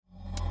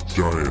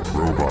Giant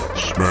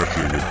robots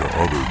smashing into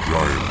other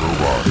giant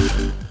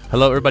robots.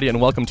 Hello, everybody, and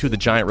welcome to the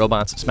Giant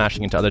Robots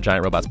Smashing into Other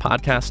Giant Robots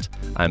podcast.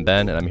 I'm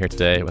Ben, and I'm here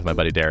today with my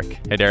buddy Derek.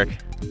 Hey, Derek.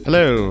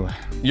 Hello.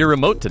 You're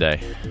remote today.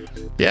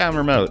 Yeah, I'm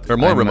remote. Or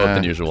more remote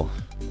than usual.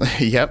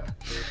 Yep.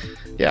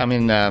 Yeah, I'm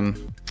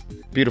in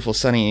beautiful,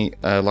 sunny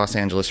Los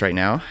Angeles right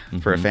now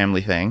for a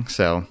family thing,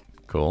 so...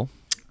 Cool.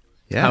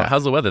 Yeah.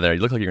 How's the weather there? You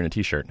look like you're in a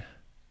t-shirt.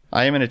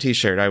 I am in a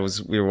t-shirt.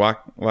 We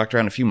walked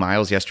around a few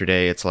miles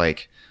yesterday. It's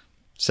like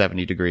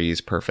 70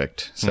 degrees,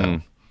 perfect. So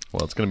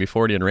Well, it's going to be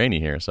 40 and rainy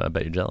here, so I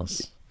bet you're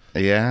jealous.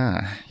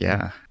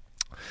 Yeah.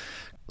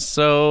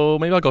 So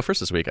maybe I'll go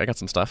first this week. I got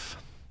some stuff.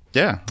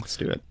 Yeah, let's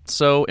do it.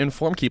 So in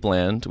FormKeep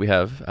land, we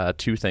have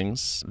two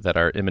things that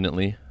are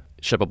imminently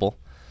shippable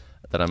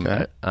that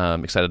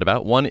I'm excited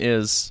about. One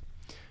is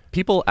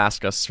people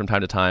ask us from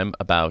time to time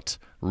about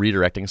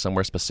redirecting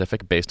somewhere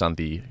specific based on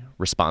the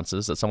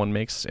responses that someone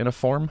makes in a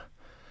form.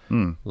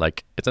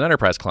 Like it's an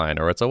enterprise client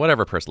or it's a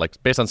whatever person, like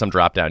based on some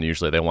drop down,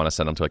 usually they want to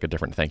send them to like a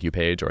different thank you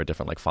page or a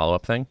different like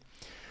follow-up thing.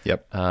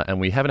 Yep. And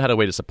we haven't had a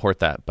way to support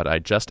that, but I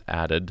just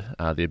added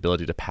the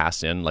ability to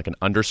pass in like an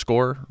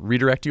underscore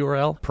redirect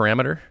URL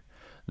parameter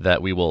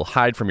that we will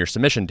hide from your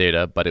submission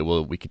data, but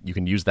you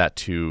can use that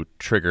to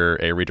trigger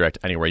a redirect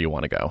anywhere you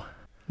want to go.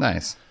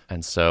 Nice.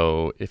 And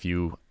so if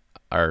you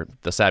are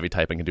the savvy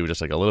type and can do just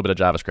like a little bit of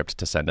JavaScript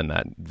to send in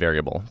that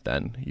variable,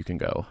 then you can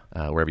go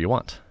wherever you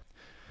want.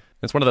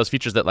 It's one of those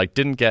features that like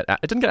didn't get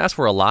asked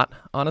for a lot,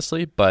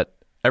 honestly, but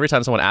every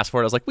time someone asks for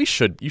it, I was like, you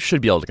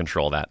should be able to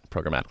control that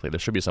programmatically. There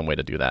should be some way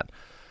to do that.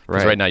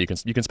 Because right now you can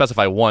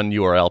specify one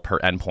URL per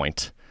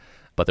endpoint,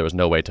 but there was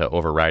no way to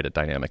override it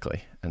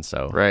dynamically. And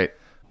so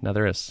now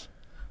there is.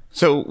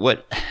 So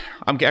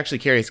I'm actually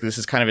curious, because this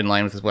is kind of in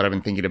line with what I've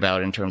been thinking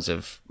about in terms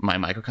of my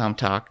Microcom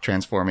talk,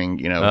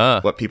 transforming,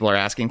 what people are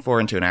asking for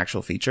into an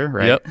actual feature,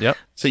 right? Yep.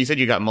 So you said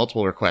you got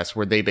multiple requests.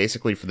 Were they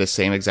basically for the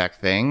same exact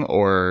thing,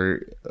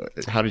 or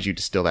how did you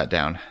distill that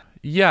down?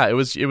 Yeah, it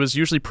was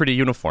usually pretty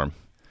uniform.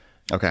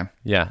 Okay.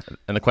 Yeah,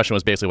 and the question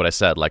was basically what I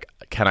said, like,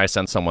 can I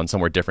send someone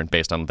somewhere different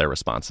based on their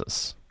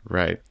responses?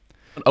 Right.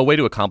 A way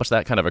to accomplish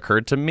that kind of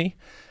occurred to me,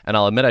 and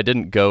I'll admit I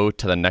didn't go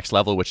to the next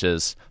level, which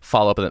is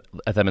follow up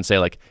at them and say,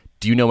 like,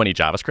 do you know any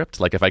JavaScript?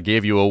 Like, if I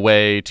gave you a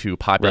way to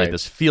populate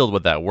this field,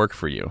 would that work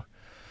for you?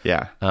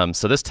 Yeah.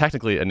 So this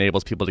technically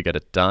enables people to get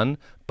it done,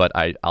 but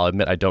I'll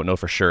admit I don't know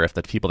for sure if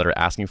the people that are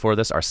asking for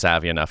this are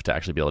savvy enough to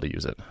actually be able to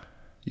use it.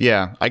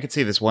 Yeah, I could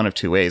see this one of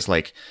two ways,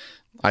 like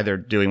either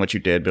doing what you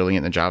did, building it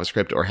in the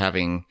JavaScript, or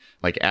having,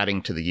 like,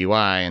 adding to the UI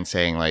and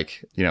saying,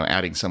 like,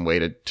 adding some way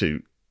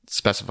to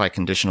specify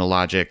conditional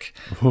logic.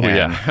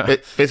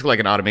 Basically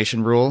like an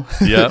automation rule.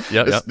 Yeah.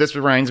 This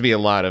reminds me a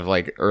lot of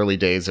like early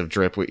days of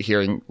Drip,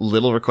 hearing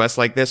little requests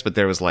like this, but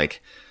there was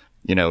like,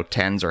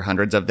 tens or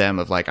hundreds of them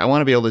of like, I want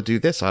to be able to do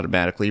this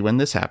automatically when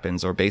this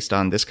happens or based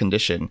on this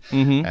condition.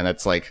 And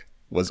that's like,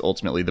 was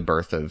ultimately the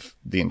birth of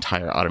the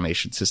entire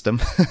automation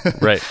system.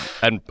 Right.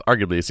 And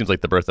arguably it seems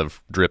like the birth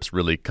of Drip's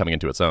really coming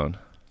into its own.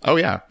 Oh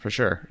yeah, for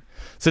sure.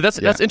 So that's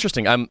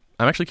interesting. I'm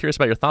actually curious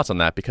about your thoughts on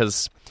that,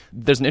 because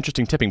there's an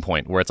interesting tipping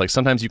point where it's like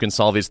sometimes you can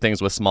solve these things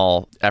with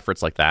small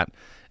efforts like that,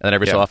 and then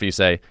every so often you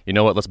say, you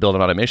know what, let's build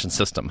an automation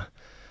system.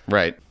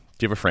 Right.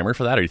 Do you have a framework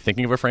for that? Are you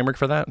thinking of a framework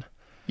for that?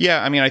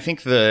 Yeah, I mean, I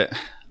think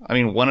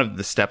one of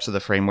the steps of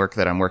the framework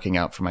that I'm working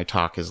out for my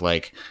talk is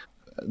like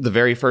the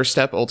very first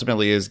step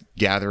ultimately is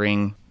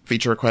gathering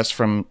feature requests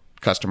from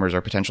customers or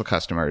potential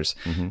customers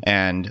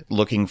and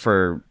looking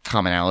for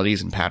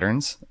commonalities and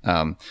patterns.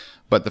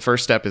 But the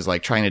first step is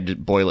like trying to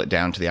boil it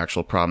down to the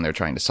actual problem they're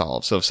trying to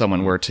solve. So if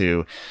someone were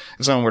to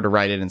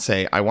write it and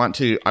say, I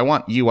want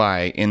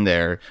UI in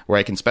there where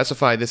I can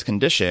specify this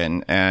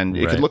condition and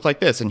it could look like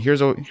this. And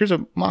here's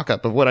a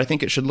mock-up of what I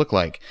think it should look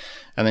like.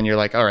 And then you're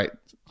like, all right,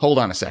 hold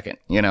on a second,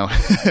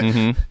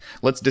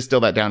 let's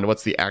distill that down to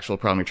what's the actual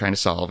problem you're trying to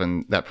solve.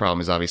 And that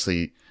problem is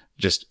obviously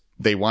just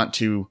they want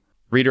to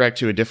redirect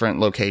to a different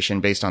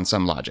location based on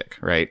some logic,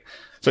 right?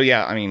 So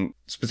yeah, I mean,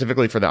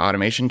 specifically for the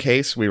automation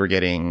case, we were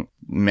getting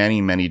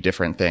many, many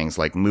different things,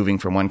 like moving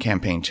from one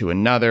campaign to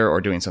another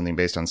or doing something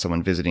based on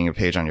someone visiting a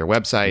page on your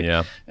website.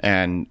 Yeah.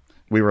 And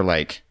we were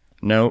like,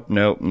 nope,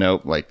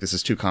 like this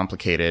is too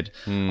complicated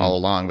all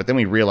along. But then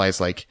we realized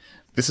like,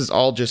 this is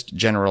all just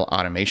general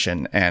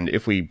automation. And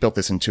if we built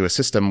this into a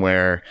system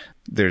where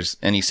there's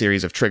any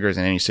series of triggers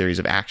and any series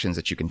of actions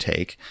that you can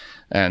take,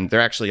 and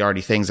they're actually already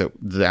things that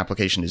the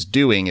application is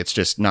doing, it's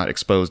just not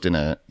exposed in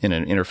an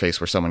interface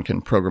where someone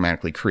can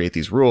programmatically create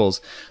these rules,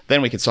 then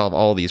we could solve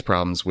all these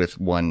problems with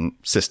one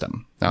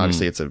system. Now,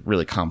 obviously, it's a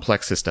really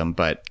complex system,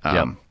 but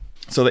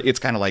so that it's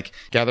kind of like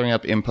gathering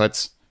up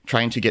inputs,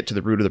 trying to get to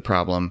the root of the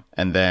problem,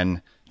 and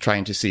then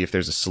trying to see if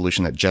there's a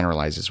solution that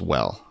generalizes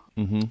well.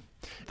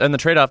 And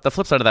the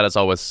flip side of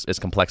that is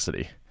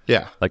complexity.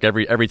 Yeah. Like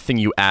everything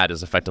you add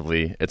is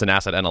effectively, it's an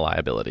asset and a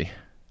liability.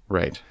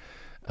 Right.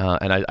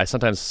 And I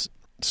sometimes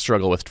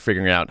struggle with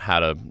figuring out how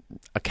to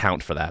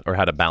account for that or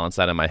how to balance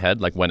that in my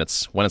head, like when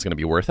it's going to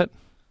be worth it.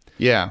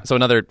 Yeah. So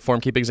another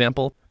FormKeep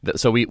example.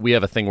 So we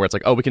have a thing where it's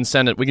like, oh, we can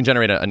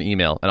generate an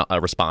email, a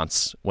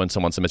response when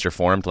someone submits your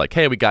form to like,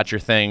 hey, we got your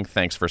thing.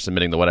 Thanks for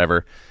submitting the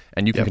whatever.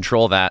 And you can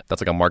control that.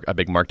 That's like a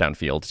big markdown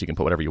field. So you can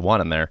put whatever you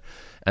want in there.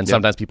 And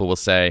sometimes people will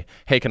say,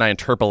 hey, can I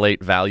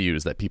interpolate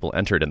values that people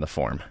entered in the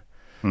form?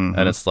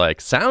 And it's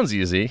like, sounds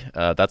easy.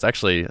 That's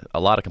actually a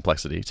lot of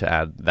complexity to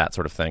add that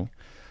sort of thing.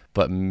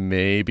 But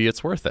maybe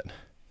it's worth it.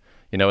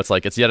 It's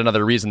like, it's yet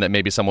another reason that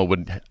maybe someone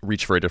would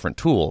reach for a different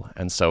tool.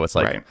 And so it's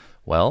like,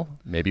 well,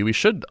 maybe we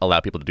should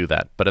allow people to do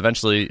that. But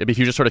eventually, if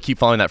you just sort of keep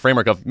following that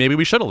framework of maybe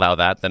we should allow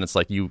that, then it's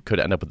like you could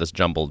end up with this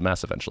jumbled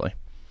mess eventually.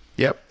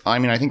 Yep. I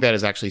mean, I think that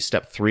is actually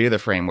step 3 of the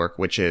framework,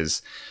 which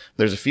is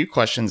there's a few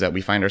questions that we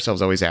find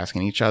ourselves always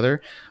asking each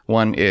other.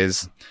 One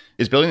is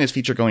building this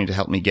feature going to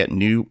help me get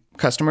new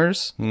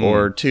customers?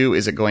 Or 2,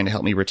 is it going to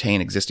help me retain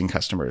existing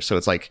customers? So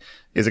it's like,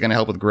 is it going to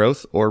help with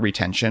growth or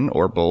retention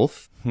or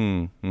both?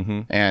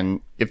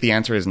 And if the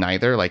answer is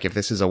neither, like if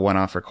this is a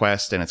one-off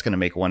request and it's going to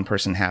make one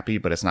person happy,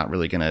 but it's not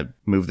really going to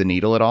move the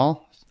needle at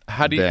all.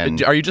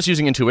 Are you just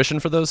using intuition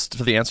for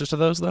the answers to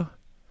those though?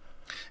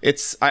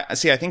 I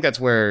think that's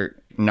where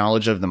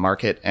knowledge of the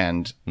market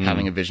and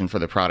having a vision for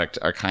the product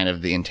are kind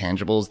of the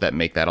intangibles that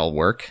make that all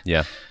work.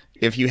 Yeah.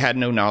 If you had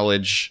no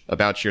knowledge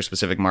about your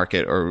specific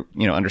market or,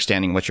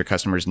 understanding what your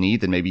customers need,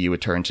 then maybe you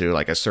would turn to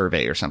like a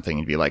survey or something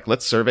and be like,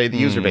 let's survey the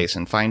user base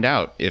and find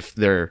out if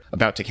they're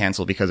about to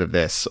cancel because of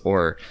this.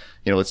 Or,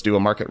 let's do a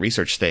market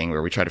research thing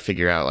where we try to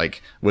figure out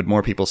like, would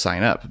more people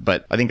sign up?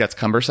 But I think that's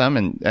cumbersome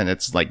and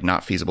it's like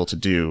not feasible to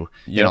do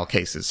in all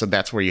cases. So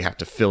that's where you have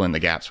to fill in the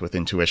gaps with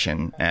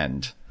intuition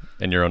and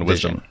your own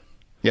vision. Wisdom.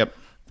 Yep.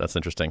 That's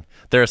interesting.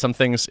 There are some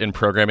things in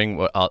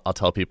programming, I'll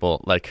tell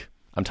people, like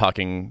I'm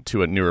talking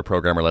to a newer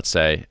programmer, let's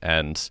say,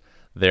 and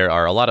there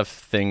are a lot of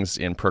things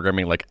in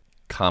programming, like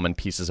common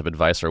pieces of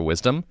advice or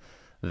wisdom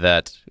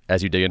that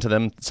as you dig into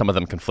them, some of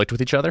them conflict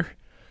with each other,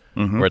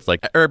 where it's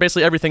like, or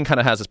basically everything kind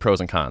of has its pros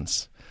and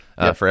cons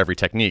for every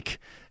technique.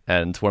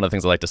 And one of the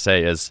things I like to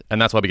say is,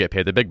 and that's why we get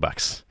paid the big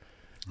bucks,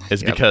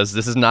 is because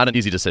this is not an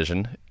easy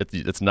decision.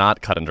 It's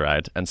not cut and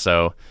dried. And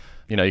so,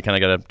 you kind of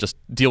got to just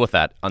deal with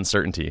that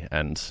uncertainty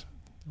and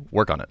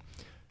work on it.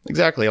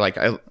 Exactly. Like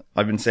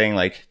I've been saying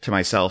like to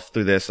myself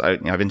through this,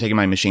 I've been taking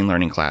my machine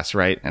learning class,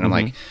 right? And I'm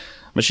like,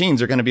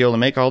 machines are going to be able to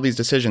make all these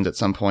decisions at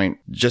some point,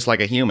 just like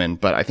a human.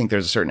 But I think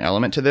there's a certain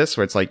element to this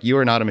where it's like, you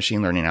are not a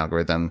machine learning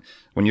algorithm.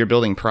 When you're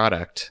building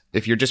product,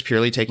 if you're just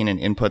purely taking in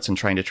inputs and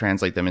trying to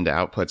translate them into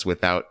outputs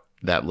without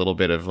that little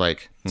bit of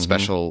like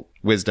special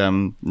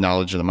wisdom,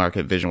 knowledge of the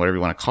market, vision, whatever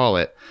you want to call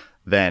it,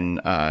 then,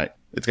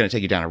 it's going to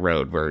take you down a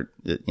road where,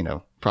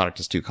 product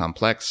is too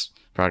complex.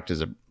 Product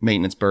is a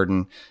maintenance burden.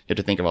 You have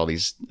to think of all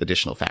these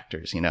additional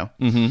factors,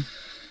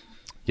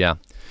 Yeah,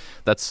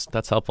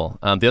 that's helpful.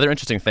 The other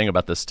interesting thing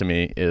about this to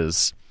me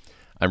is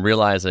I'm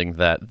realizing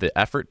that the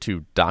effort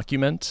to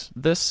document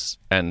this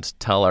and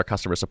tell our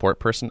customer support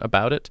person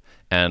about it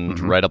and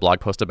write a blog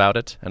post about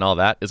it and all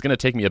that is going to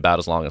take me about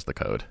as long as the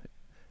code.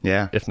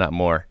 Yeah. If not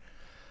more.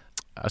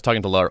 I was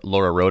talking to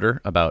Laura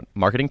Roeder about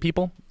marketing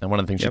people, and one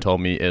of the things she told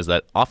me is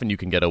that often you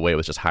can get away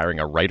with just hiring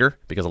a writer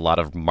because a lot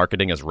of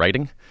marketing is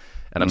writing.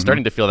 And I'm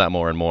starting to feel that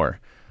more and more,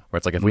 where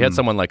it's like if we had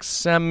someone like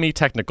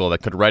semi-technical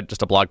that could write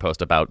just a blog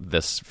post about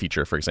this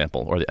feature, for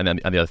example, and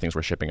the other things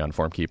we're shipping on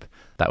FormKeep,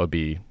 that would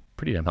be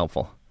pretty damn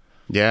helpful.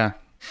 Yeah.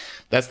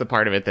 That's the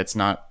part of it that's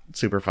not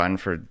super fun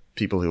for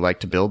people who like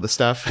to build the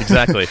stuff.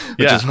 Exactly.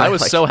 Yeah. I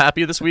was so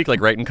happy this week,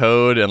 like writing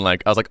code, and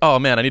like I was like, oh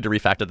man, I need to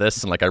refactor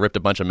this, and like I ripped a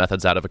bunch of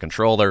methods out of a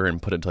controller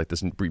and put it into like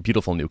this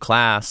beautiful new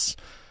class.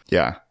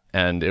 Yeah.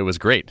 And it was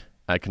great.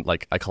 I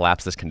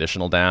collapsed this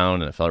conditional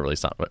down, and it felt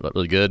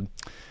really good.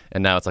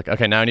 And now it's like,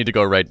 okay, now I need to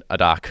go write a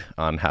doc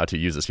on how to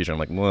use this feature. I'm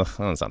like, well,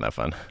 that's not that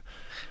fun.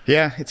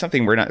 Yeah, it's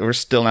something we're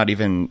still not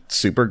even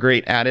super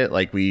great at it.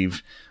 Like we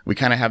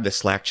kind of have this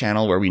Slack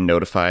channel where we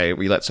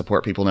let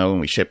support people know when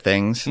we ship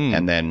things.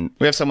 And then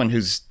we have someone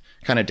who's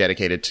kind of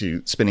dedicated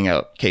to spinning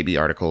out KB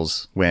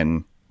articles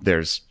when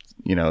there's,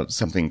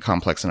 something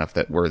complex enough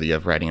that worthy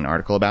of writing an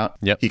article about.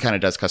 Yep. He kind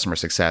of does customer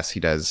success. He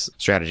does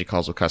strategy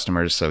calls with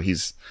customers. So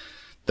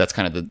that's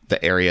kind of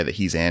the area that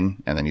he's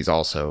in. And then he's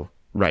also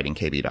writing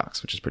KB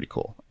docs, which is pretty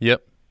cool.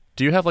 Yep.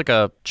 Do you have like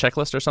a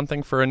checklist or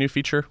something for a new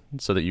feature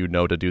so that you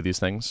know to do these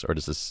things? Or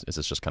is this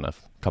just kind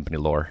of company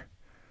lore?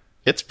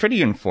 It's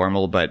pretty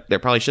informal, but there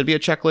probably should be a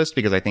checklist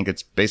because I think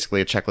it's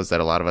basically a checklist that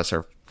a lot of us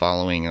are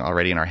following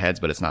already in our heads,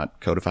 but it's not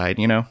codified,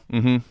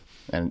 Mm-hmm.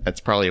 And that's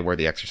probably a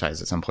worthy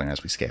exercise at some point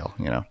as we scale,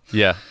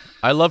 Yeah.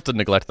 I love to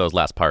neglect those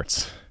last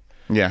parts.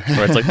 Yeah.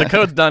 Where it's like, the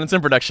code's done, it's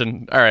in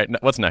production. All right,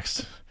 what's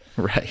next?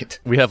 Right.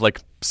 We have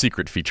like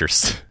secret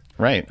features.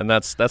 Right. And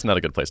that's not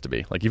a good place to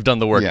be. Like you've done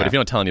the work, but if you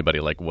don't tell anybody,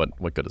 like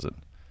what good is it?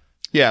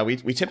 Yeah, we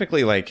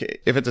typically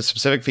like if it's a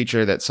specific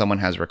feature that someone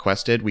has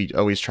requested, we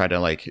always try to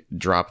like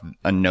drop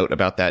a note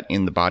about that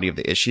in the body of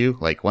the issue.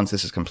 Like once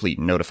this is complete,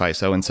 notify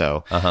so and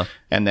so.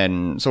 And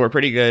then so we're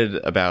pretty good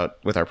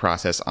with our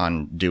process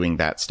on doing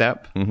that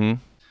step.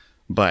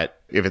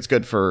 But if it's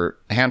good for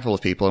a handful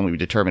of people and we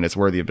determine it's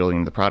worthy of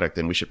building the product,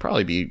 then we should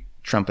probably be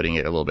trumpeting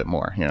it a little bit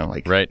more,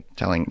 like Right.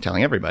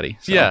 telling everybody.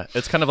 So, Yeah,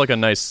 it's kind of like a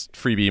nice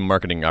freebie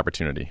marketing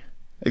opportunity.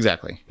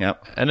 exactly.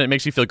 Yep. And it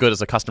makes you feel good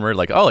as a customer,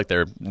 like, oh, like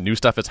their new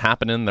stuff is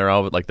happening. They're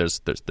all like,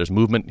 there's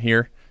movement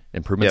here,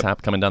 improvements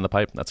Yep. coming down the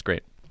pipe. That's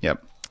great.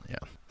 Yep. Yeah,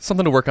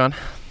 something to work on.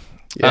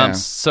 Yeah.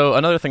 So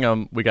another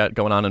thing we got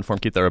going on in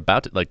FormKeep that are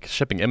about to, like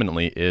shipping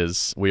imminently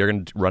is we are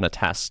going to run a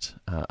test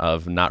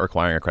of not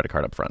requiring a credit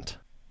card up front.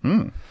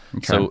 Okay.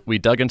 So we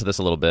dug into this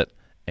a little bit,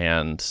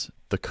 and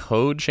the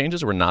code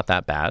changes were not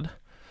that bad.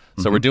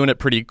 So we're doing it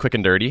pretty quick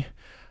and dirty,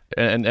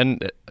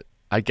 and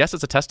I guess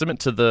it's a testament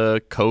to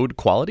the code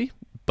quality.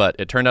 But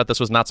it turned out this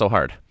was not so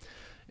hard.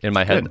 In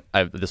my head,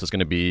 this was going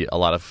to be a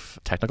lot of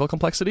technical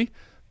complexity,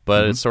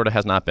 but it sort of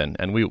has not been.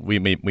 And we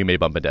may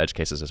bump into edge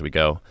cases as we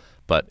go.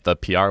 But the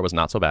PR was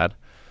not so bad,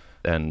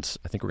 and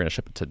I think we're going to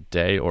ship it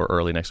today or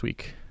early next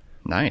week.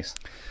 Nice.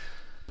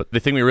 But the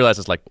thing we realized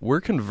is like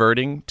we're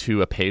converting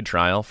to a paid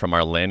trial from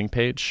our landing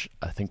page,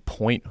 I think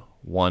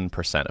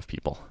 0.1% of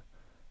people.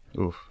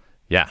 Oof.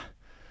 Yeah,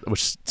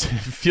 which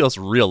feels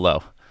real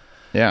low.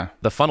 Yeah.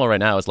 The funnel right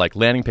now is like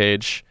landing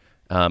page,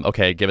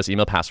 okay, give us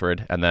email,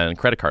 password, and then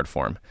credit card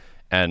form.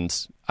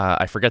 And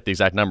I forget the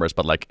exact numbers,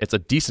 but like it's a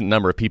decent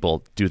number of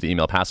people do the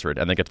email, password,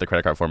 and then get to the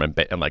credit card form,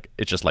 and like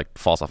it just like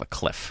falls off a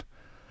cliff.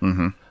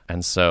 Mm-hmm.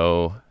 And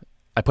so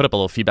I put up a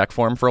little feedback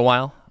form for a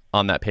while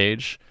on that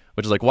page,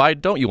 which is like, why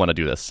don't you want to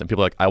do this? And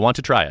people are like, I want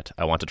to try it.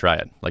 I want to try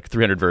it. Like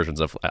 300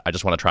 versions of, I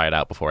just want to try it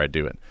out before I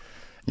do it.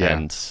 Yeah.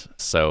 And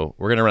so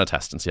we're going to run a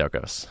test and see how it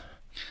goes.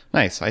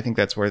 Nice. I think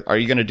that's worth. Are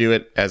you going to do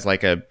it as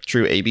like a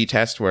true A/B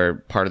test where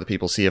part of the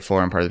people see a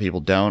form, part of the people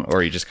don't, or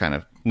are you just kind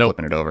of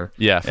flipping it over?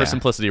 Yeah, for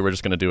simplicity, we're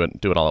just going to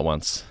do it all at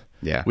once.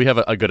 Yeah. We have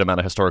a good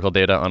amount of historical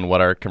data on what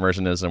our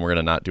conversion is, and we're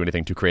going to not do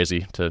anything too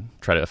crazy to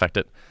try to affect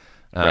it.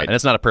 Right. And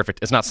it's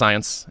not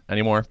science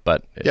anymore,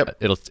 but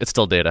it's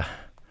still data.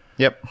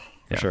 Yep. For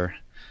Yeah. sure.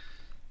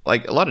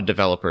 Like a lot of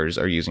developers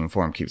are using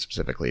FormKeep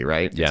specifically,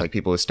 right? Yeah. It's like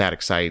people with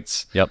static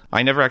sites. Yep.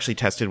 I never actually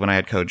tested when I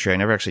had CodeTree. I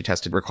never actually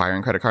tested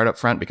requiring credit card up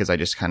front because I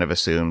just kind of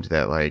assumed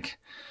that like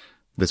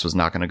this was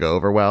not going to go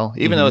over well,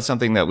 even though it's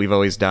something that we've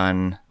always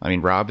done. I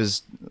mean, Rob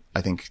has,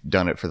 I think,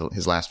 done it for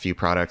his last few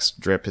products.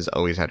 Drip has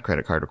always had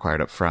credit card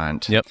required up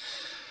front. Yep.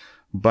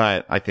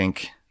 But I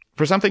think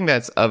for something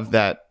that's of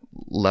that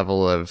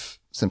level of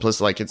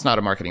simplicity, like it's not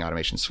a marketing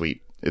automation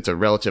suite. It's a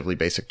relatively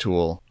basic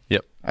tool.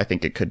 Yep. I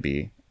think it could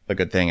be a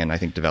good thing. And I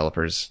think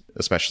developers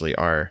especially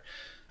are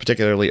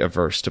particularly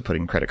averse to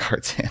putting credit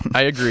cards in.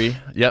 I agree.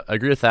 Yep, I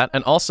agree with that.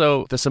 And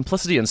also the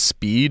simplicity and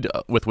speed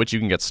with which you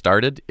can get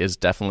started is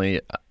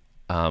definitely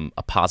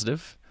a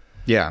positive.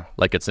 Yeah.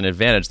 Like it's an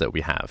advantage that we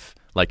have.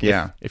 Like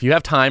if you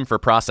have time for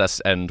process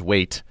and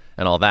wait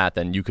and all that,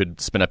 then you could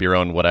spin up your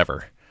own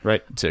whatever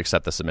to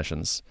accept the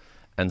submissions.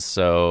 And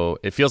so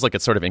it feels like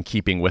it's sort of in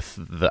keeping with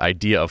the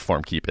idea of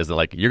FormKeep is that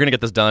like you're going to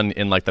get this done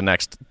in like the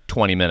next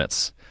 20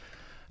 minutes.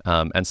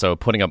 And so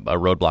putting up a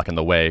roadblock in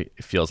the way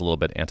feels a little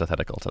bit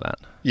antithetical to that.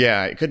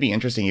 Yeah, it could be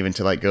interesting even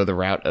to like go the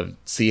route of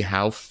see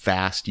how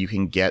fast you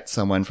can get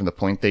someone from the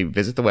point they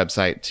visit the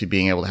website to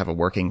being able to have a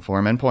working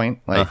form endpoint.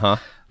 Like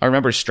I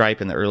remember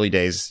Stripe in the early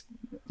days,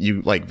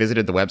 you like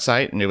visited the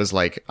website and it was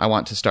like, I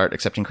want to start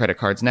accepting credit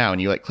cards now. And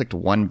you like clicked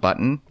one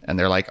button and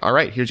they're like, all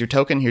right, here's your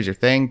token. Here's your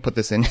thing. Put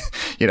this in.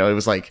 It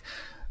was like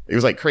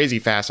crazy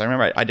fast. I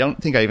remember I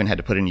don't think I even had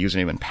to put in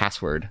username and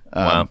password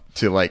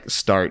to like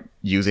start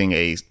using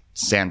a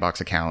Sandbox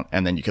account,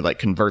 and then you could like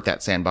convert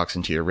that Sandbox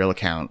into your real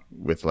account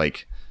with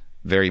like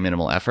very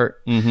minimal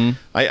effort. Mm-hmm.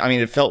 I mean,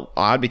 it felt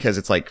odd because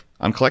it's like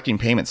I'm collecting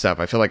payment stuff.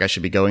 I feel like I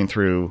should be going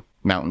through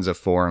mountains of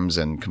forms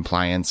and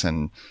compliance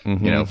and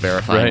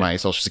verifying my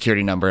social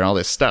security number and all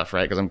this stuff,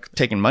 right? Because I'm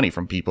taking money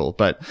from people,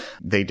 but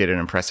they did an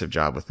impressive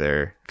job with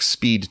their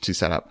speed to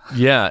set up.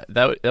 Yeah,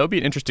 that would be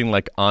an interesting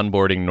like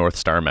onboarding North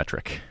Star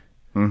metric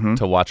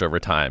to watch over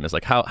time. Is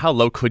like how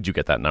low could you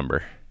get that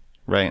number,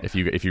 right? If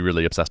you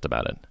really obsessed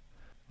about it.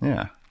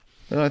 Yeah.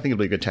 Well, I think it'll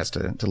be a good test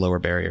to lower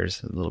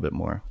barriers a little bit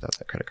more without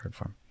that credit card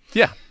form.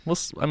 Yeah.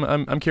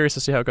 I'm curious to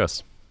see how it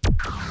goes.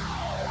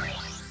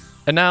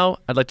 And now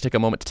I'd like to take a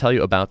moment to tell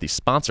you about the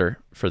sponsor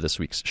for this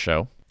week's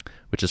show,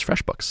 which is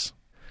FreshBooks.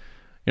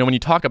 When you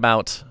talk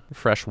about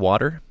fresh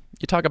water,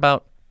 you talk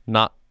about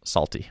not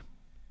salty.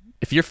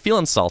 If you're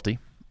feeling salty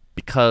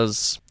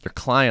because your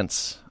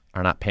clients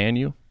are not paying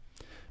you,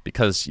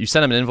 because you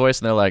send them an invoice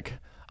and they're like,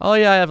 oh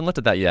yeah, I haven't looked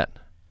at that yet.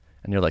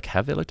 And you're like,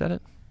 have they looked at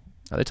it?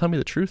 Are they telling me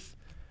the truth?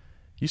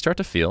 You start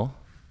to feel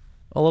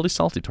a little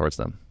salty towards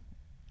them.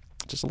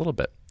 Just a little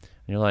bit. And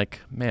you're like,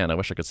 man, I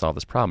wish I could solve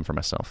this problem for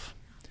myself.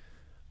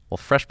 Well,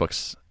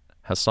 FreshBooks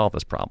has solved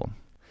this problem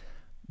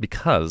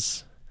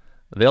because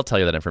they'll tell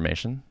you that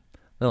information.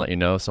 They'll let you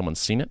know if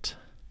someone's seen it.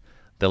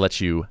 They'll let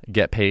you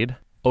get paid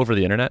over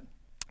the internet.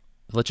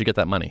 They'll let you get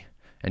that money.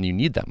 And you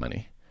need that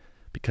money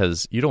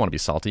because you don't want to be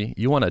salty.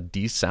 You want to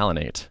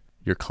desalinate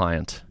your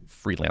client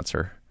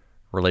freelancer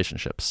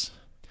relationships.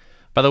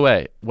 By the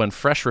way, when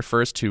fresh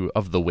refers to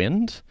of the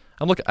wind,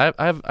 I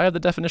have the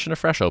definition of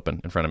fresh open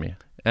in front of me,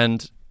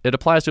 and it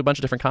applies to a bunch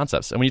of different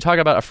concepts. And when you talk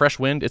about a fresh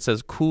wind, it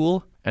says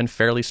cool and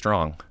fairly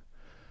strong.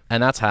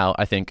 And that's how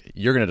I think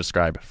you're going to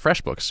describe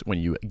FreshBooks when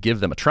you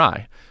give them a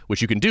try,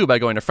 which you can do by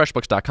going to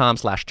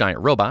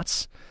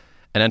freshbooks.com/giantrobots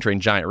and entering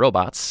giant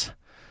robots.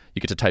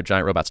 You get to type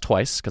giant robots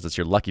twice because it's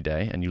your lucky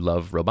day and you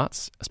love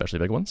robots, especially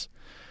big ones.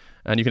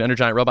 And you can enter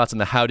giant robots in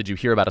the How Did You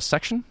Hear About Us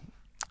section,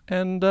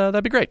 and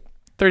that'd be great.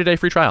 30-day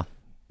free trial.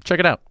 Check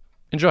it out.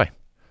 Enjoy.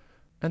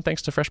 And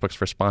thanks to FreshBooks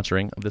for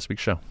sponsoring of this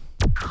week's show.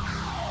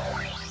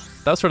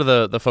 That was sort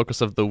of the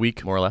focus of the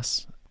week, more or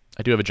less.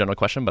 I do have a general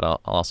question, but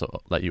I'll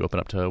also let you open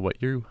up to what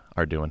you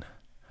are doing.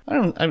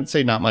 I would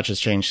say not much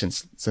has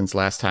changed since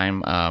last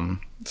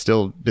time.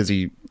 Still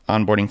busy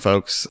onboarding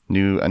folks, a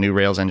new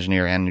Rails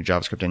engineer and new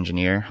JavaScript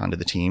engineer onto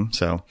the team.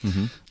 So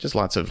just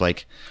lots of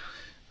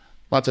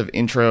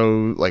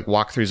intro, like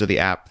walkthroughs of the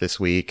app this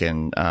week.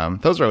 And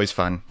those are always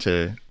fun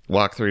to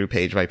walk through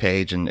page by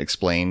page and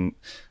explain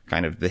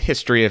kind of the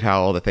history of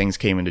how all the things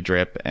came into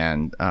Drip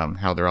and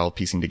how they're all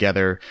piecing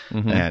together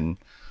and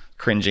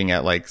cringing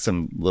at like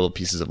some little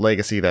pieces of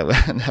legacy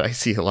that I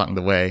see along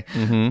the way.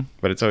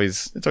 But it's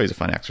always a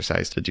fun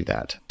exercise to do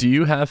that. Do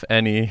you have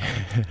any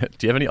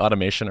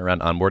automation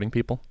around onboarding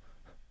people?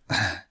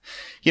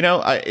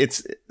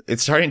 It's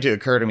starting to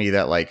occur to me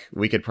that like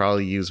we could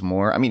probably use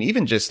more. I mean,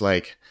 even just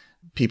like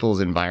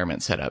people's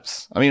environment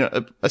setups. I mean,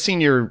 a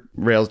senior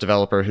Rails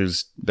developer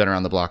who's been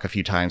around the block a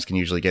few times can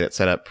usually get it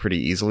set up pretty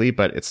easily,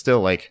 but it still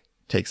like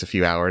takes a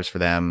few hours for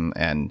them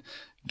and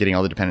getting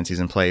all the dependencies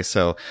in place.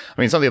 So, I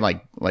mean, something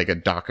like a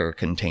Docker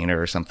container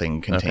or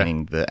something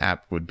containing the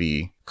app would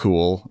be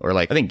cool. Or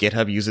like, I think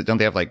GitHub use it. Don't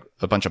they have like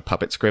a bunch of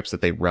Puppet scripts that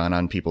they run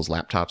on people's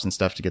laptops and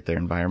stuff to get their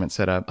environment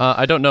set up?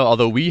 I don't know,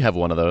 although we have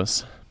one of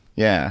those.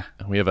 Yeah.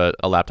 We have a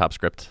laptop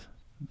script.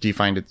 Do you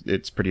find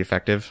it's pretty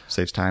effective?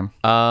 Saves time?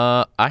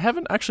 I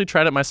haven't actually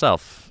tried it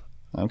myself.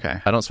 Okay.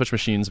 I don't switch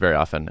machines very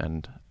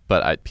often,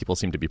 but people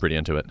seem to be pretty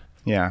into it.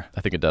 Yeah.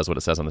 I think it does what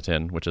it says on the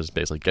tin, which is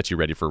basically gets you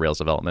ready for Rails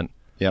development.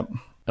 Yep.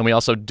 And we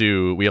also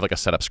we have like a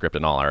setup script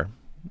in all our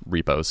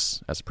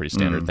repos as a pretty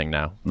standard thing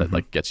now that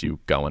like gets you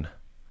going,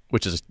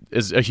 which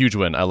is a huge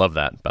win. I love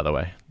that, by the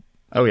way.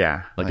 Oh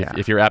yeah.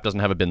 If your app doesn't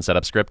have a bin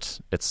setup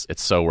script, it's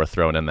so worth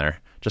throwing in there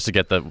just to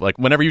get the like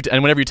whenever you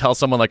tell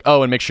someone like,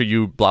 oh, and make sure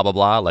you blah blah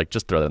blah, like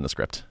just throw that in the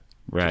script.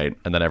 Right.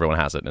 And then everyone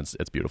has it and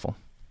it's beautiful.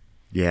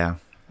 Yeah.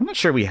 I'm not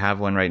sure we have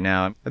one right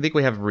now. I think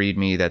we have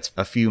README that's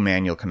a few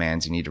manual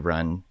commands you need to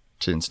run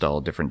to install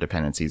different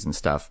dependencies and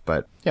stuff.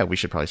 But yeah, we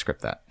should probably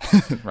script that.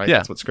 Right? Yeah.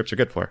 That's what scripts are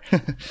good for.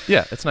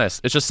 Yeah, it's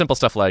nice. It's just simple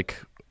stuff like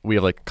we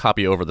have like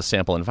copy over the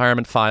sample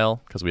environment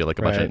file because we have like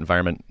a bunch of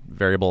environment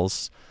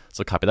variables.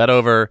 So copy that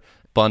over,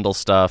 bundle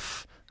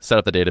stuff, set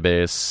up the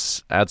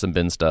database, add some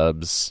bin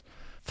stubs,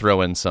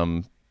 throw in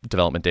some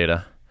development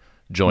data,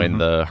 join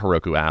the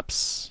Heroku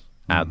apps,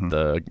 add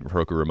the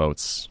Heroku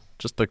remotes,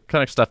 just the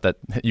kind of stuff that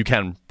you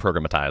can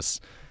programatize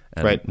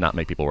and not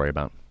make people worry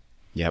about.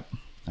 Yep.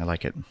 I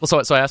like it.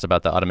 Well, so I asked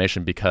about the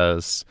automation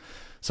because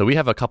we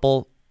have a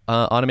couple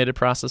automated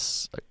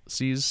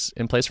processes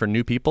in place for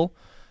new people.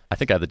 I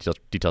think I have the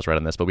details right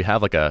on this, but we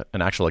have like an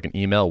actual like an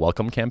email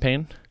welcome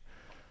campaign.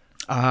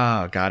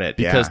 Ah, got it.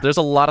 Because there's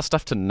a lot of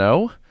stuff to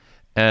know,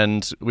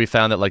 and we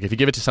found that like if you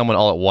give it to someone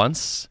all at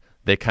once,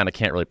 they kind of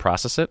can't really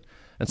process it.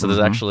 And so there's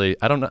actually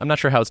I'm not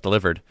sure how it's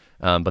delivered,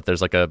 but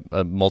there's like a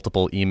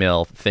multiple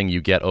email thing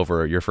you get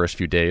over your first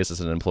few days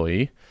as an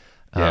employee.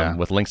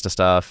 With links to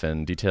stuff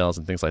and details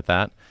and things like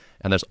that.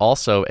 And there's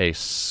also a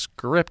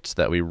script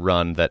that we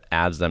run that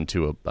adds them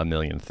to a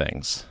million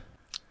things.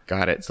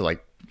 Got it. So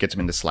like gets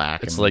them into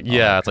Slack. It's like,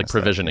 it's like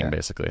provisioning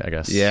basically, I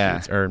guess. Yeah.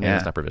 It's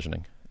not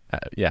provisioning.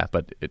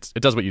 But it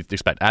does what you'd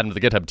expect. Add them to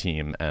the GitHub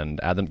team and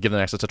give them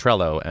access to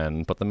Trello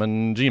and put them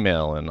in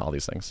Gmail and all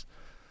these things.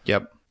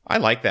 Yep. I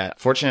like that.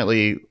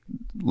 Fortunately,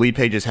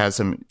 Leadpages has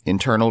some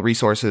internal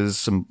resources,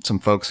 some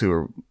folks who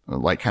are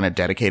like kind of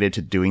dedicated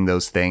to doing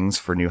those things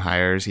for new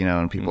hires,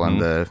 and people on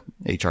the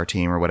HR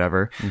team or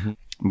whatever.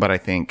 But I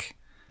think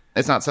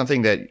it's not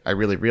something that I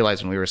really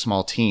realized when we were a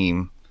small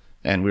team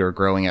and we were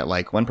growing at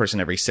like one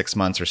person every 6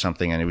 months or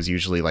something. And it was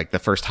usually like the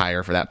first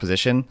hire for that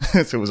position.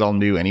 So it was all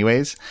new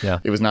anyways. Yeah.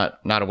 It was not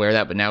aware of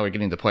that. But now we're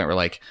getting to the point where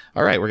like,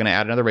 all right, we're going to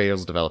add another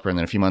Rails developer and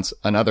then a few months,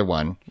 another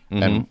one.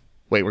 And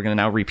wait, we're going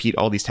to now repeat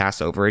all these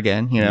tasks over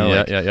again,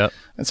 Yeah.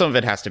 And some of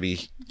it has to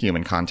be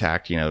human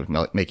contact,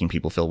 making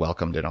people feel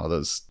welcomed and all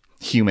those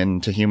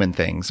human to human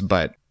things.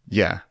 But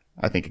yeah,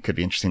 I think it could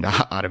be interesting to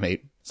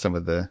automate some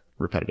of the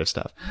repetitive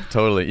stuff.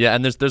 Totally. Yeah.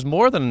 And there's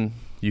more than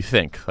you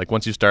think, like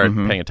once you start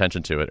paying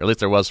attention to it, or at least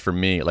there was for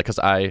me, like, cause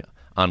I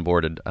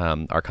onboarded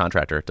our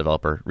contractor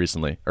developer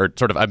recently, or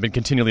sort of, I've been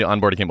continually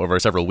onboarding him over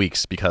several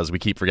weeks because we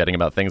keep forgetting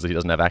about things that he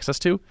doesn't have access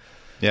to.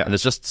 Yeah. And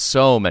there's just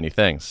so many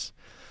things.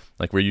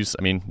 Like we use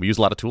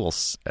a lot of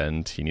tools,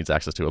 and he needs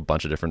access to a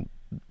bunch of different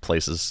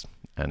places,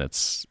 and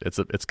it's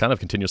kind of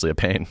continuously a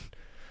pain.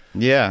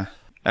 Yeah.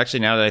 Actually,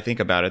 now that I think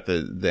about it,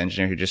 the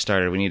engineer who just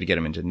started, we need to get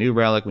him into New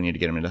Relic. We need to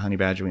get him into Honey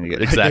Badger. We need to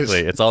get exactly.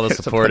 It's all the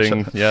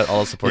supporting,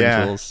 all the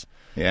supporting tools.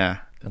 Yeah.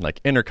 And like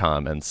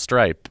Intercom and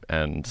Stripe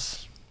and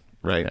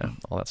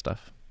all that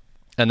stuff.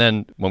 And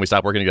then when we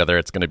stop working together,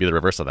 it's going to be the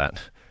reverse of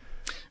that.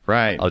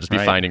 Right. I'll just be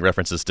finding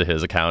references to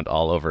his account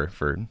all over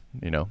for,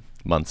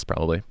 months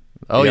probably.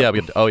 Oh, Yep.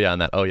 yeah,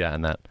 and that. Oh, yeah,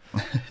 and that.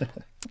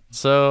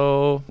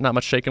 So, not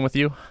much shaking with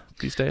you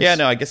these days? Yeah,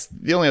 no, I guess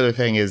the only other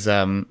thing is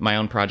my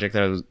own project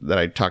that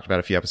I talked about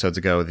a few episodes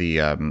ago, the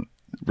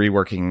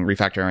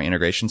refactoring our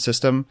integration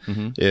system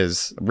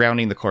is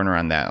rounding the corner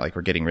on that. Like,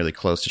 we're getting really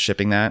close to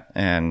shipping that.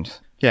 And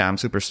yeah, I'm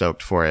super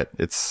stoked for it.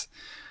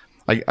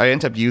 I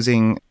end up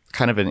using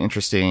kind of an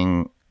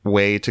interesting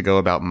way to go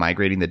about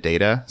migrating the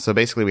data. So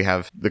basically we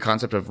have the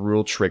concept of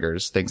rule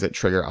triggers, things that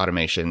trigger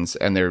automations,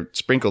 and they're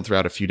sprinkled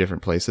throughout a few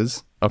different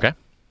places. Okay.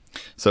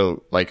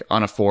 So like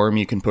on a form,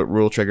 you can put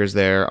rule triggers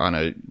there.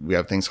 We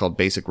have things called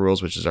basic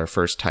rules, which is our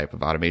first type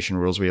of automation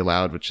rules we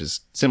allowed, which is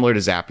similar to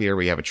Zapier,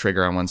 where you have a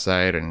trigger on one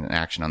side and an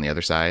action on the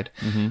other side.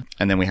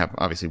 And then we have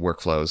obviously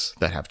workflows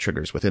that have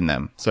triggers within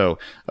them. So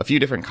a few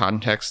different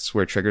contexts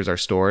where triggers are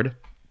stored.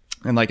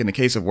 And like in the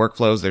case of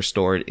workflows, they're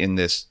stored in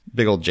this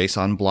big old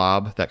JSON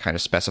blob that kind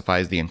of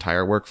specifies the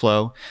entire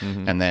workflow.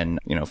 And then,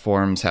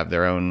 forms have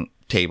their own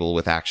table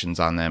with actions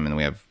on them, and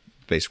we have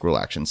basic rule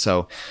actions.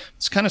 So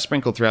it's kind of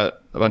sprinkled throughout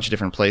a bunch of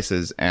different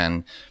places.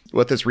 And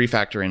what this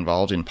refactor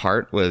involved in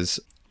part was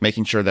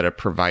making sure that a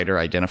provider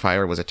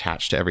identifier was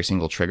attached to every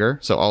single trigger.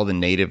 So all the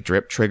native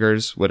drip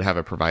triggers would have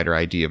a provider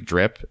ID of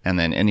drip, and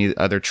then any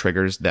other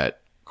triggers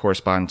that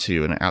correspond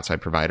to an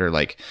outside provider,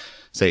 like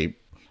say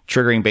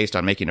triggering based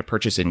on making a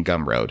purchase in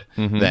Gumroad,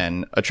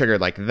 then a trigger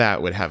like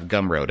that would have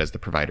Gumroad as the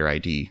provider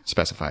ID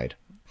specified.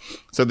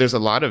 So there's a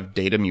lot of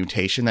data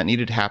mutation that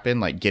needed to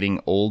happen, like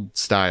getting old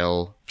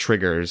style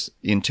triggers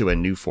into a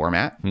new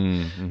format.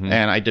 And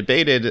I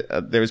debated,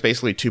 there was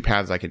basically two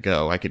paths I could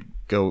go. I could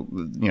go,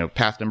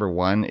 path number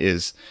one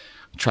is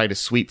try to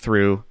sweep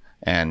through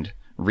and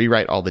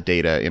rewrite all the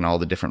data in all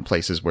the different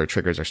places where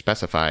triggers are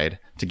specified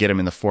to get them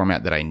in the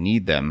format that I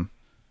need them.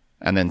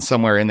 And then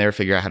somewhere in there,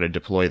 figure out how to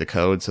deploy the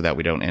code so that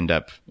we don't end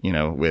up,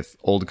 with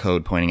old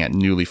code pointing at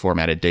newly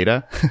formatted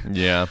data.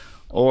 Yeah.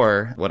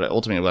 Or what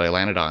I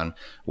landed on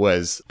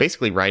was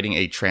basically writing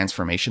a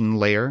transformation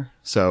layer.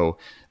 So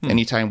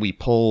anytime we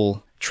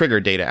pull trigger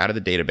data out of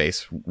the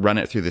database, run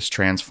it through this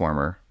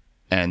transformer,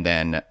 and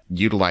then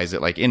utilize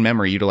it, like in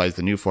memory, utilize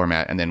the new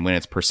format. And then when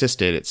it's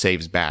persisted, it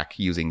saves back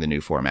using the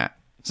new format.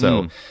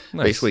 So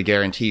nice. Basically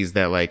guarantees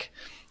that like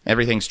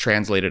everything's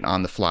translated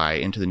on the fly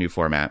into the new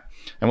format.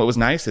 And what was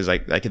nice is I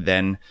could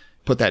then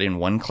put that in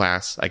one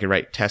class. I could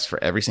write tests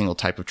for every single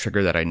type of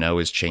trigger that I know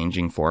is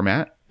changing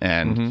format.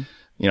 And,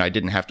 I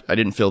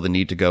didn't feel the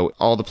need to go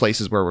all the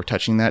places where we're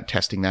touching that,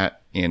 testing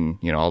that in,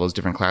 all those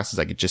different classes.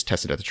 I could just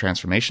test it at the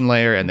transformation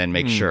layer and then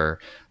make sure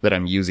that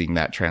I'm using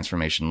that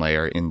transformation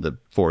layer in the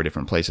 4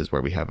 different places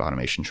where we have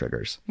automation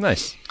triggers.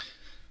 Nice.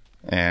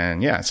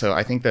 And yeah, so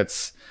I think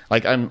that's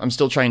like, I'm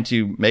still trying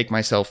to make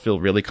myself feel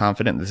really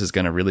confident this is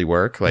going to really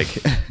work.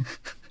 Like,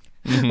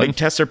 like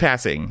tests are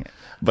passing,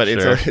 but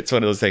Sure. it's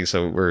one of those things.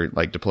 So we're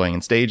like deploying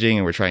and staging,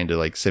 and we're trying to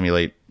like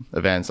simulate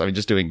events. I mean,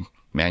 just doing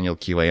manual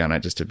QA on it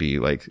just to be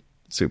like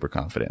super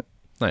confident.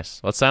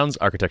 Nice. Well, it sounds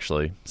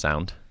architecturally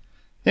sound.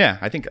 Yeah,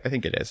 I think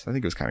it is. I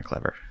think it was kind of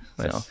clever.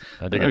 Nice. So,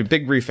 I dig it.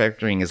 big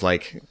refactoring is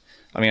like,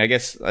 I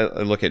guess I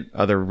look at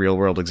other real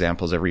world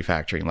examples of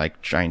refactoring,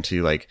 like trying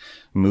to like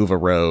move a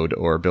road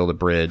or build a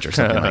bridge or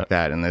something like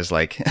that. And there's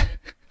like,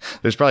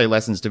 there's probably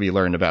lessons to be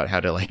learned about how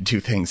to like do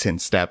things in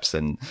steps.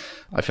 And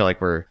I feel like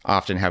we're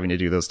often having to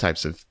do those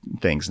types of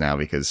things now,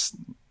 because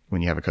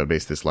when you have a code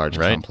base this large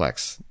and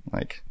complex,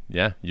 like,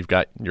 yeah, you've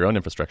got your own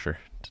infrastructure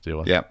to deal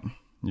with. Yep.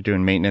 You're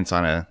doing maintenance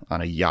on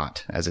a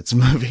yacht as it's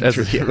moving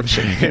through the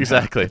ocean.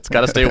 Exactly. It's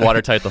got to stay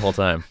watertight the whole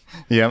time.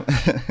 Yep.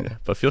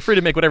 But feel free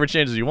to make whatever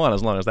changes you want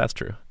as long as that's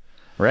true.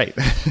 Right.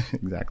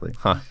 Exactly.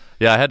 Huh.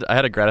 Yeah, I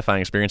had a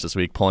gratifying experience this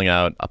week pulling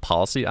out a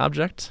policy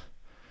object.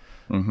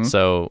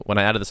 So when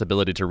I added this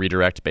ability to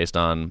redirect based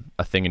on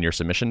a thing in your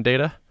submission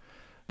data,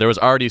 there was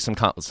already some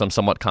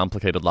somewhat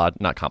complicated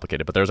not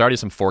complicated, but there was already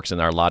some forks in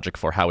our logic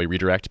for how we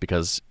redirect,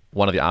 because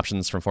one of the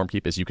options from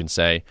FormKeep is you can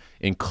say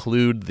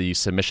include the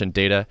submission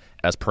data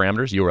as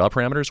parameters, URL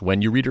parameters,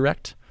 when you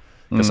redirect,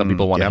 because some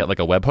people want to hit like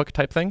a webhook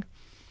type thing.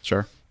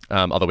 Sure.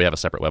 Although we have a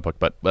separate webhook,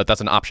 but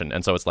that's an option.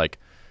 And so it's like,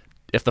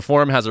 if the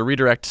form has a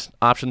redirect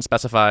option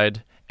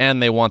specified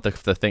and they want the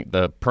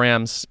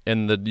params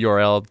in the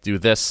URL, do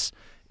this.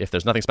 If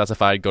there's nothing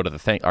specified, go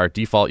to our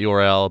default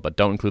URL, but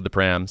don't include the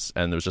params.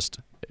 And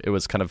it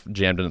was kind of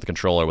jammed into the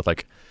controller with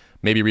like,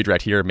 maybe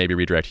redirect here,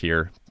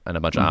 and a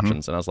bunch of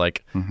options. And I was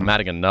like, I'm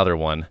adding another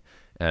one,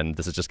 and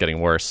this is just getting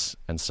worse.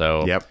 And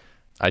so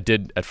I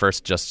did at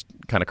first just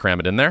kind of cram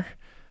it in there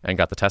and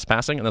got the test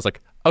passing. And I was like,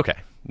 okay,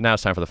 now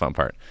it's time for the fun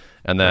part.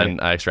 And then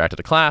I extracted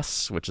a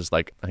class, which is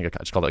like, I think I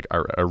just called it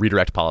like a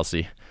redirect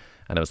policy.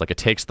 And it was like, it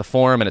takes the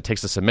form and it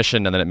takes the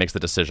submission and then it makes the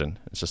decision.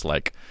 It's just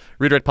like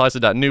redirect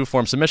policy.new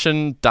form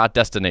submission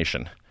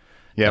 .destination.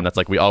 Yeah. And that's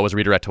like, we always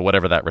redirect to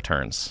whatever that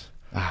returns.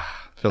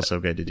 Feels so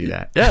good to do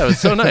that. Yeah, it was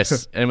so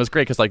nice. And it was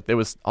great because like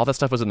all that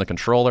stuff was in the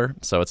controller.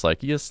 So it's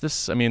like, yes,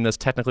 this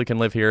technically can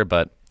live here,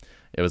 but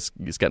it's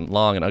getting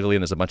long and ugly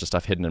and there's a bunch of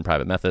stuff hidden in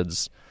private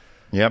methods.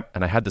 Yep.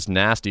 And I had this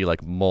nasty,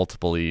 like,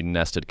 multiply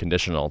nested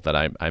conditional that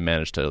I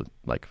managed to,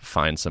 like,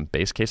 find some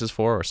base cases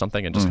for or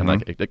something, and just kind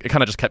of like it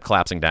kind of just kept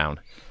collapsing down.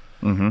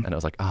 And I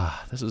was like,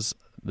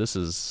 this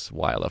is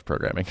why I love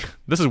programming.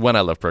 This is when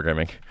I love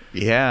programming.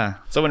 Yeah.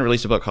 Someone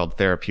released a book called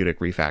Therapeutic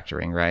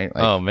Refactoring, right?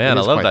 Like, oh man,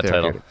 I love that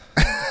title.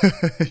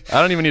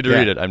 I don't even need to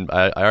read it.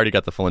 I already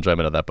got the full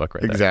enjoyment of that book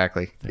right there.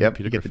 Exactly. Yep.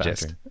 You Therapeutic get the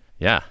gist. refactoring.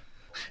 Yeah.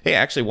 Hey,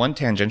 actually, one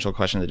tangential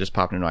question that just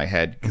popped into my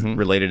head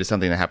related to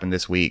something that happened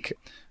this week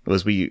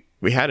was we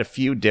had a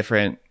few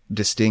different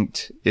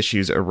distinct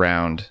issues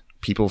around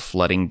people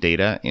flooding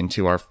data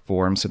into our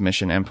form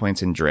submission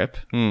endpoints in Drip.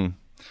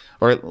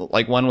 Or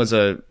like one was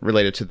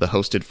related to the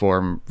hosted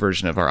form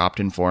version of our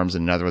opt-in forms,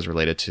 and another was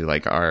related to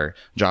like our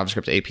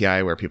JavaScript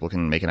API where people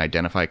can make an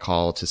identify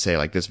call to say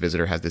like this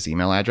visitor has this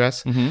email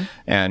address.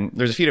 And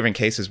there's a few different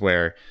cases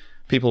where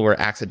people were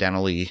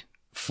accidentally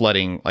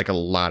flooding like a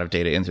lot of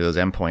data into those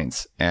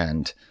endpoints.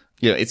 And,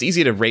 you know, it's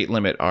easy to rate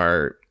limit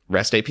our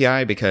REST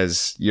API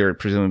because you're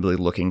presumably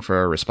looking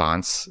for a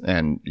response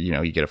and, you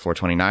know, you get a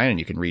 429 and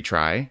you can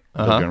retry,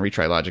 doing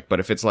retry logic. But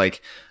if it's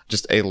like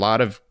just a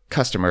lot of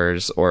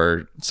customers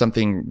or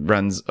something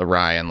runs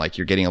awry and like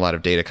you're getting a lot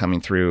of data coming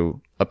through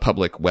a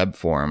public web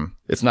form,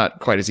 it's not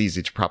quite as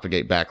easy to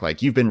propagate back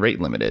like you've been rate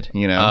limited,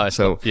 you know?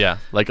 So yeah,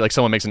 like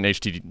someone makes an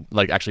HTTP,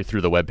 like actually through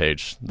the web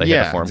page, they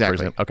hit a form, exactly.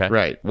 for example. Okay.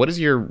 Right. What is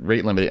your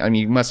rate limiting? I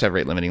mean, you must have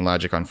rate limiting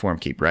logic on form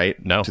keep,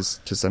 right? No. To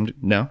some,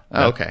 no?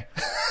 Oh, okay.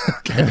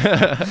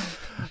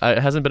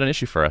 It hasn't been an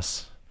issue for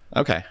us.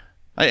 Okay.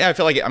 I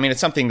feel like, I mean,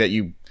 it's something that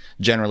you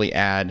generally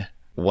add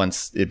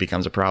once it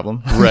becomes a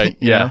problem. Right.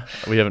 You Yeah.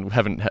 know? We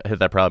haven't hit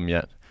that problem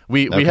yet.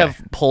 We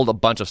have pulled a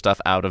bunch of stuff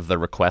out of the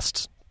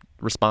request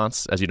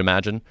response, as you'd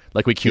imagine.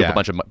 Like we queue up a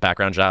bunch of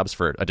background jobs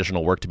for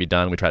additional work to be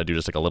done. We try to do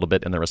just like a little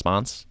bit in the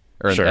response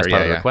or as part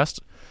of the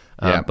request.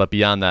 But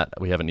beyond that,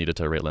 we haven't needed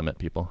to rate limit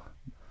people.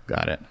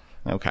 Got it.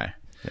 Okay.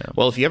 Yeah.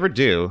 Well, if you ever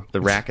do, the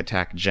Rack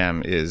Attack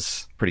gem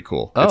is pretty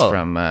cool. Oh, it's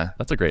from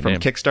that's a great from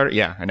name. Kickstarter.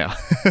 Yeah, I know,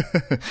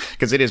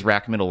 because it is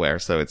Rack middleware,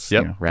 so it's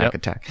you know, Rack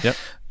Attack. Yep.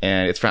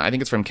 And I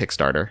think it's from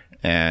Kickstarter,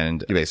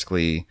 and you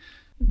basically,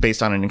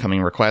 based on an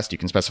incoming request, you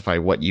can specify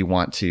what you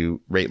want to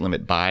rate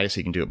limit by. So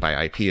you can do it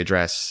by IP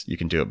address. You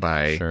can do it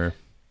by,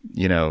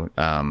 you know,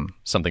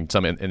 some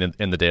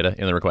in the data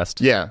in the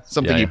request.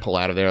 Something you pull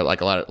out of there.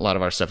 Like a lot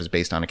of our stuff is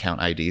based on account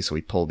ID, so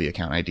we pull the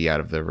account ID out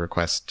of the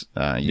request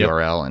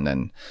URL, and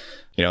then,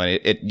 you know, and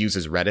it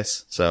uses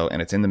Redis. So,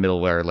 and it's in the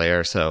middleware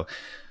layer. So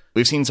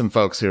we've seen some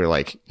folks who are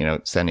like, you know,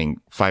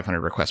 sending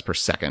 500 requests per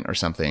second or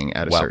something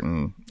at a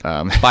certain,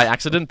 by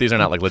accident. These are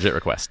not like legit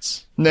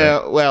requests.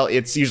 No, right? Well,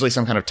 it's usually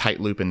some kind of tight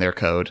loop in their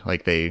code.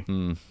 Like they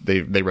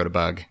wrote a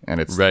bug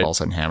and it's all of a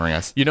sudden hammering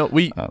us. You know,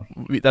 we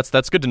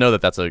that's good to know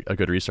that that's a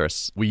good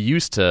resource. We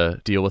used to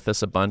deal with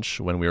this a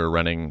bunch when we were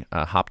running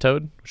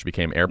Hoptoad, which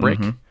became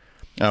Airbrake.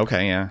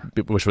 Okay. Yeah.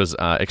 Which was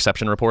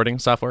exception reporting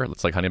software.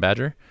 It's like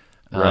Honeybadger.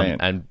 Right.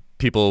 And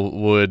people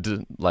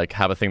would like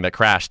have a thing that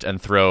crashed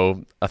and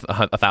throw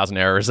 1,000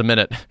 errors a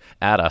minute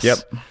at us. Yep.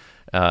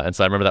 And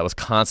so I remember that was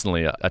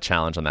constantly a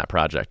challenge on that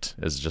project,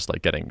 is just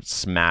like getting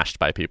smashed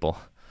by people.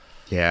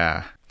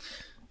 Yeah.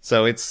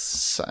 So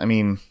I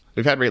mean,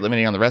 we've had rate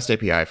limiting on the REST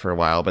API for a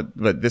while,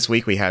 but this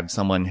week we had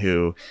someone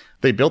who,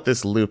 they built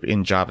this loop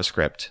in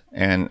JavaScript.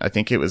 And I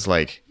think it was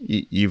like,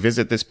 you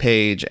visit this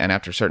page and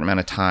after a certain amount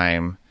of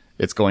time,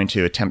 it's going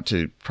to attempt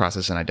to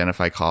process an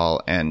identify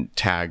call and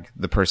tag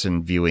the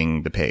person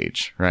viewing the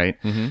page, right?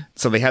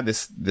 So they had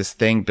this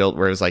thing built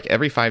where it was like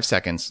every 5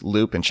 seconds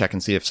loop and check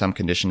and see if some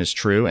condition is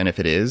true. And if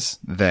it is,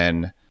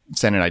 then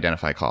send an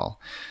identify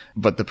call.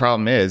 But the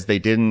problem is they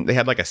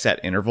had like a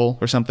set interval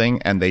or something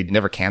and they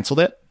never canceled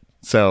it.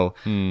 So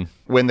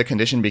when the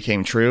condition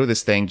became true,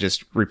 this thing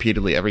just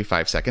repeatedly every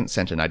 5 seconds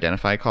sent an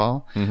identify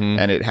call.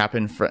 And it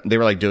happened they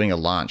were like doing a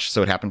launch.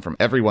 So it happened from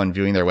everyone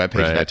viewing their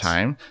webpage at that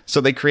time. So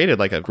they created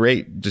like a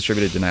great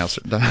distributed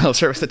denial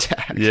service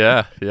attack.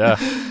 Yeah.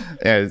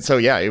 And so,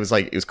 yeah, it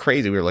was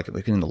crazy. We were like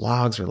looking in the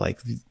logs. We're like,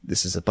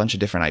 this is a bunch of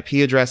different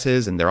IP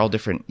addresses and they're all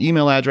different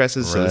email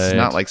addresses. So this is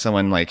not like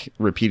someone like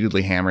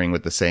repeatedly hammering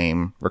with the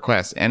same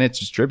request, and it's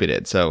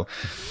distributed. So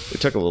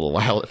it took a little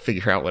while to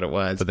figure out what it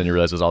was. But then you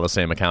realize it was all the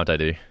same account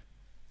ID.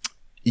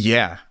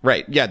 Yeah,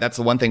 right. Yeah, that's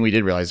the one thing we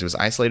did realize. It was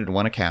isolated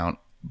one account,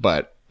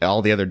 but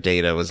all the other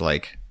data was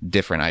like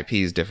different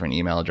IPs, different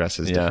email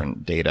addresses,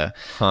 different data.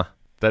 Huh.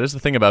 That is the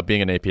thing about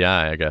being an API,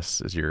 I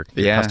guess, is your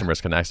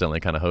customers can accidentally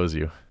kind of hose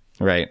you.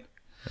 Right.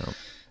 Yep.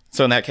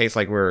 So in that case,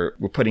 like we're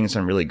putting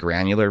some really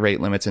granular rate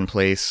limits in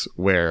place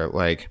where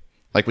like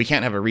we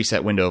can't have a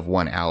reset window of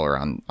 1 hour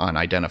on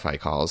identify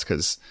calls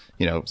because,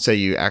 you know, say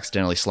you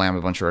accidentally slam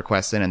a bunch of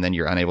requests in and then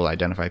you're unable to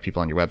identify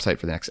people on your website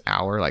for the next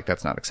hour. Like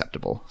that's not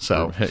acceptable.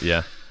 So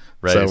yeah,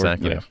 right. So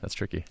exactly. That's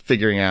tricky.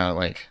 Figuring out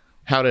like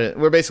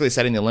we're basically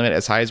setting the limit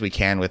as high as we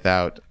can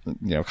without,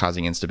 you know,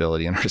 causing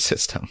instability in our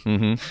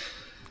system.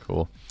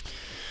 Cool.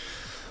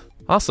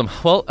 Awesome.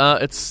 Well,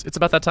 it's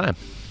about that time.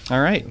 All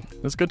right.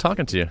 It was good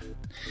talking to you.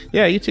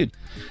 Yeah, you too.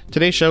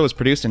 Today's show was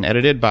produced and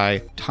edited by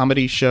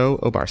Tomedy Show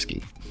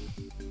Obarski.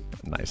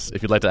 Nice.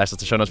 If you'd like to access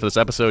the show notes for this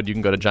episode, you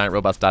can go to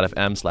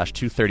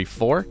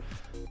giantrobots.fm/234.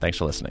 Thanks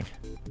for listening.